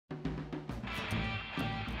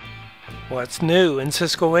What's new in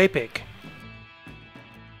Cisco APIC?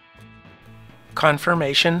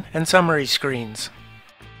 Confirmation and summary screens.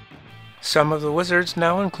 Some of the wizards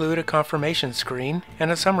now include a confirmation screen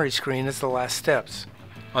and a summary screen as the last steps.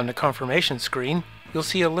 On the confirmation screen, you'll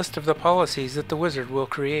see a list of the policies that the wizard will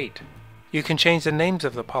create. You can change the names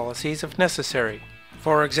of the policies if necessary.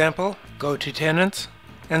 For example, go to Tenants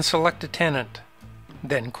and select a tenant.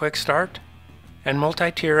 Then Quick Start and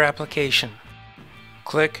Multi-Tier Application.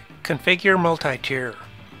 Click Configure Multi-Tier.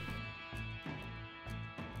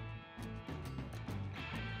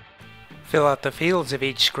 Fill out the fields of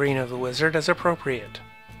each screen of the wizard as appropriate.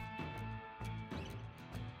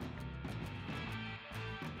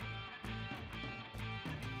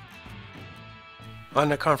 On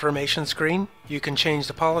the confirmation screen, you can change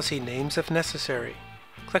the policy names if necessary.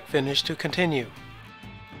 Click Finish to continue.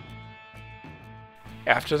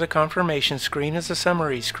 After the confirmation screen is a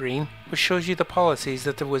summary screen, which shows you the policies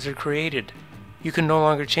that the wizard created. You can no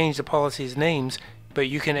longer change the policy's names, but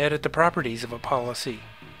you can edit the properties of a policy.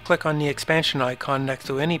 Click on the expansion icon next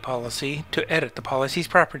to any policy to edit the policy's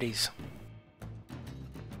properties.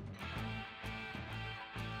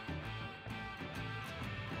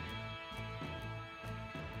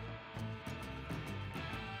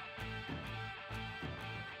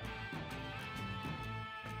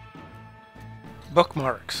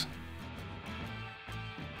 Bookmarks.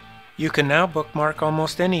 You can now bookmark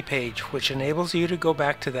almost any page, which enables you to go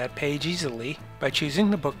back to that page easily by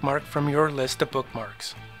choosing the bookmark from your list of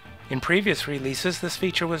bookmarks. In previous releases, this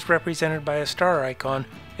feature was represented by a star icon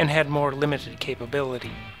and had more limited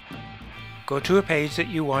capability. Go to a page that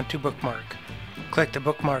you want to bookmark. Click the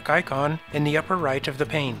bookmark icon in the upper right of the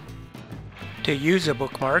pane. To use a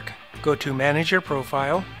bookmark, go to Manage Your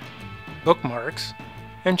Profile, Bookmarks,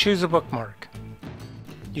 and choose a bookmark.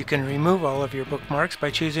 You can remove all of your bookmarks by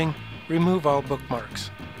choosing Remove All Bookmarks.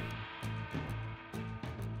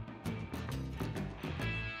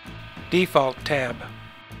 Default tab.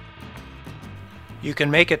 You can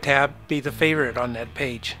make a tab be the favorite on that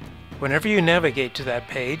page. Whenever you navigate to that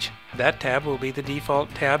page, that tab will be the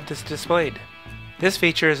default tab that's displayed. This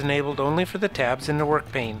feature is enabled only for the tabs in the work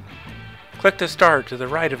pane. Click the star to the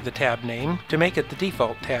right of the tab name to make it the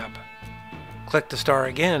default tab. Click the star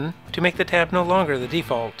again to make the tab no longer the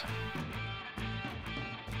default.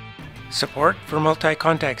 Support for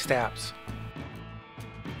multi-context apps.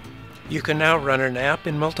 You can now run an app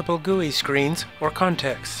in multiple GUI screens or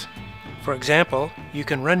contexts. For example, you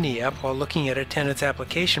can run the app while looking at a tenant's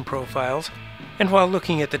application profiles and while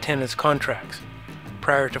looking at the tenant's contracts.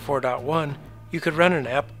 Prior to 4.1, you could run an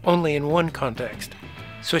app only in one context.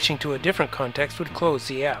 Switching to a different context would close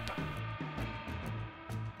the app.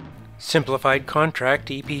 Simplified Contract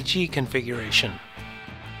EPG Configuration.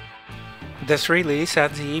 This release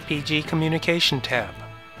adds the EPG Communication Tab.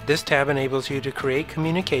 This tab enables you to create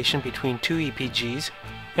communication between two EPGs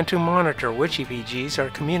and to monitor which EPGs are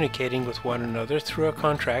communicating with one another through a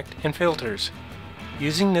contract and filters.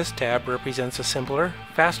 Using this tab represents a simpler,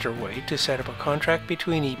 faster way to set up a contract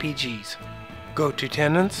between EPGs. Go to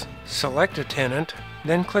Tenants, select a tenant,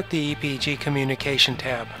 then click the EPG Communication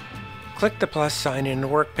tab. Click the plus sign in the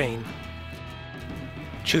work pane.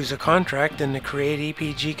 Choose a contract in the Create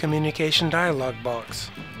EPG Communication dialog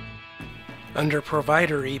box. Under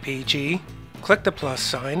Provider EPG, click the plus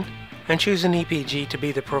sign and choose an EPG to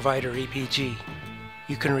be the provider EPG.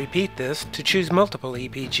 You can repeat this to choose multiple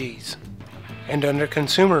EPGs. And under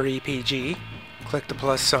Consumer EPG, click the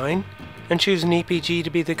plus sign and choose an EPG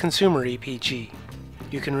to be the consumer EPG.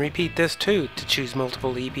 You can repeat this too to choose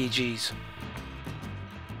multiple EPGs.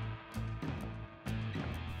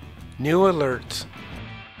 New alerts.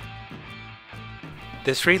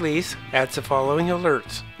 This release adds the following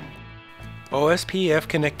alerts. OSPF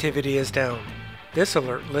connectivity is down. This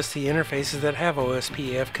alert lists the interfaces that have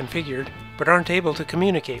OSPF configured but aren't able to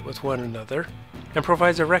communicate with one another and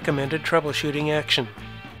provides a recommended troubleshooting action.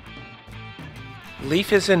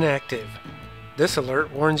 Leaf is inactive. This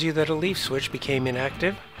alert warns you that a leaf switch became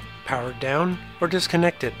inactive, powered down, or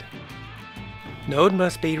disconnected. Node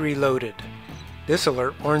must be reloaded. This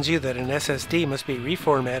alert warns you that an SSD must be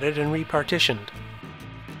reformatted and repartitioned.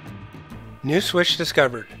 New switch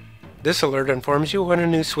discovered. This alert informs you when a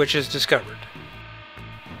new switch is discovered.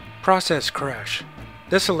 Process crash.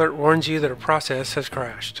 This alert warns you that a process has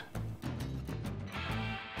crashed.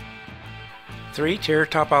 ThreeTier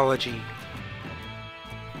Topology.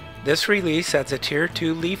 This release adds a Tier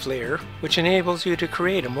 2 leaf layer, which enables you to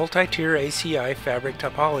create a multi-tier ACI fabric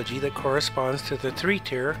topology that corresponds to the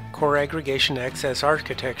 3-tier core aggregation access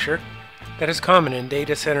architecture that is common in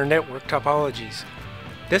data center network topologies.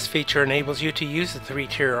 This feature enables you to use the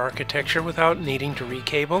 3-tier architecture without needing to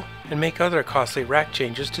recable and make other costly rack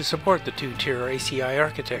changes to support the 2-tier ACI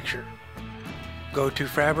architecture. Go to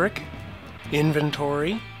Fabric,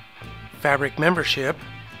 Inventory, Fabric Membership,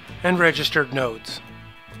 and Registered Nodes.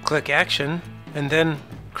 Click Action, and then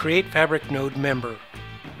Create Fabric Node Member.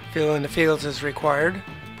 Fill in the fields as required,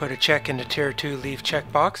 put a check in the Tier 2 Leaf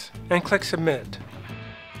checkbox, and click Submit.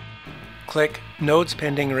 Click Nodes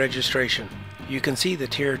Pending Registration. You can see the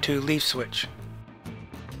Tier 2 Leaf switch.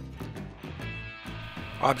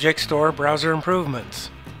 Object Store Browser Improvements.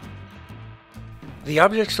 The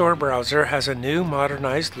Object Store browser has a new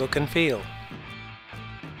modernized look and feel.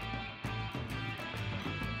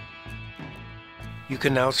 You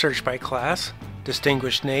can now search by class,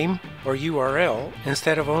 distinguished name, or URL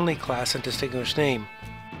instead of only class and distinguished name.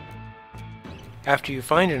 After you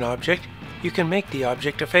find an object, you can make the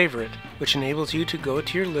object a favorite, which enables you to go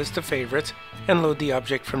to your list of favorites and load the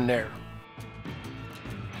object from there.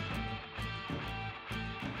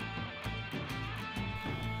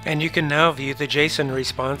 And you can now view the JSON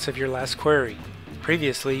response of your last query.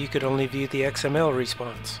 Previously, you could only view the XML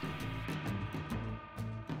response.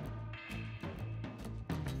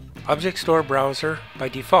 Object Store Browser, by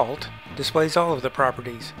default, displays all of the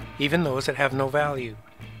properties, even those that have no value.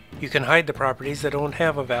 You can hide the properties that don't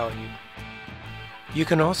have a value. You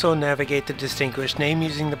can also navigate the distinguished name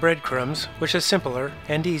using the breadcrumbs, which is simpler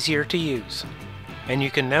and easier to use. And you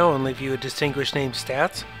can now only view a distinguished name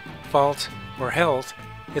stats, faults, or health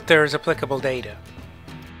if there is applicable data.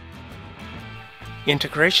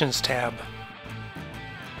 Integrations tab.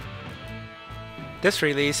 This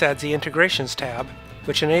release adds the Integrations tab,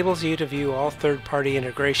 which enables you to view all third-party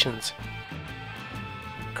integrations.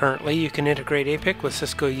 Currently, you can integrate APIC with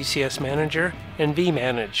Cisco UCS Manager and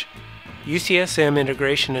vManage. UCSM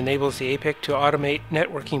integration enables the APIC to automate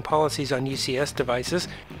networking policies on UCS devices,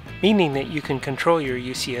 meaning that you can control your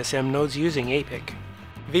UCSM nodes using APIC.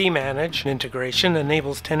 vManage integration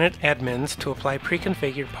enables tenant admins to apply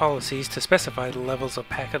pre-configured policies to specify the levels of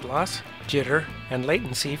packet loss, jitter, and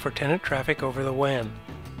latency for tenant traffic over the WAN.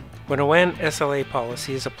 When a WAN SLA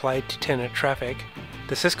policy is applied to tenant traffic,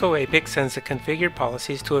 the Cisco APIC sends the configured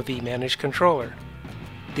policies to a vManage controller.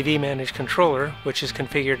 The vManage controller, which is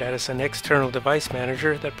configured as an external device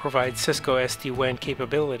manager that provides Cisco SD-WAN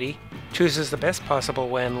capability, chooses the best possible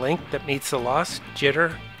WAN link that meets the loss,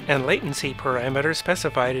 jitter, and latency parameters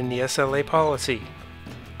specified in the SLA policy.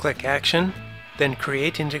 Click Action, then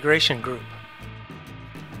Create Integration Group.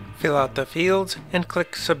 Fill out the fields and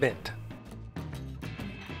click Submit.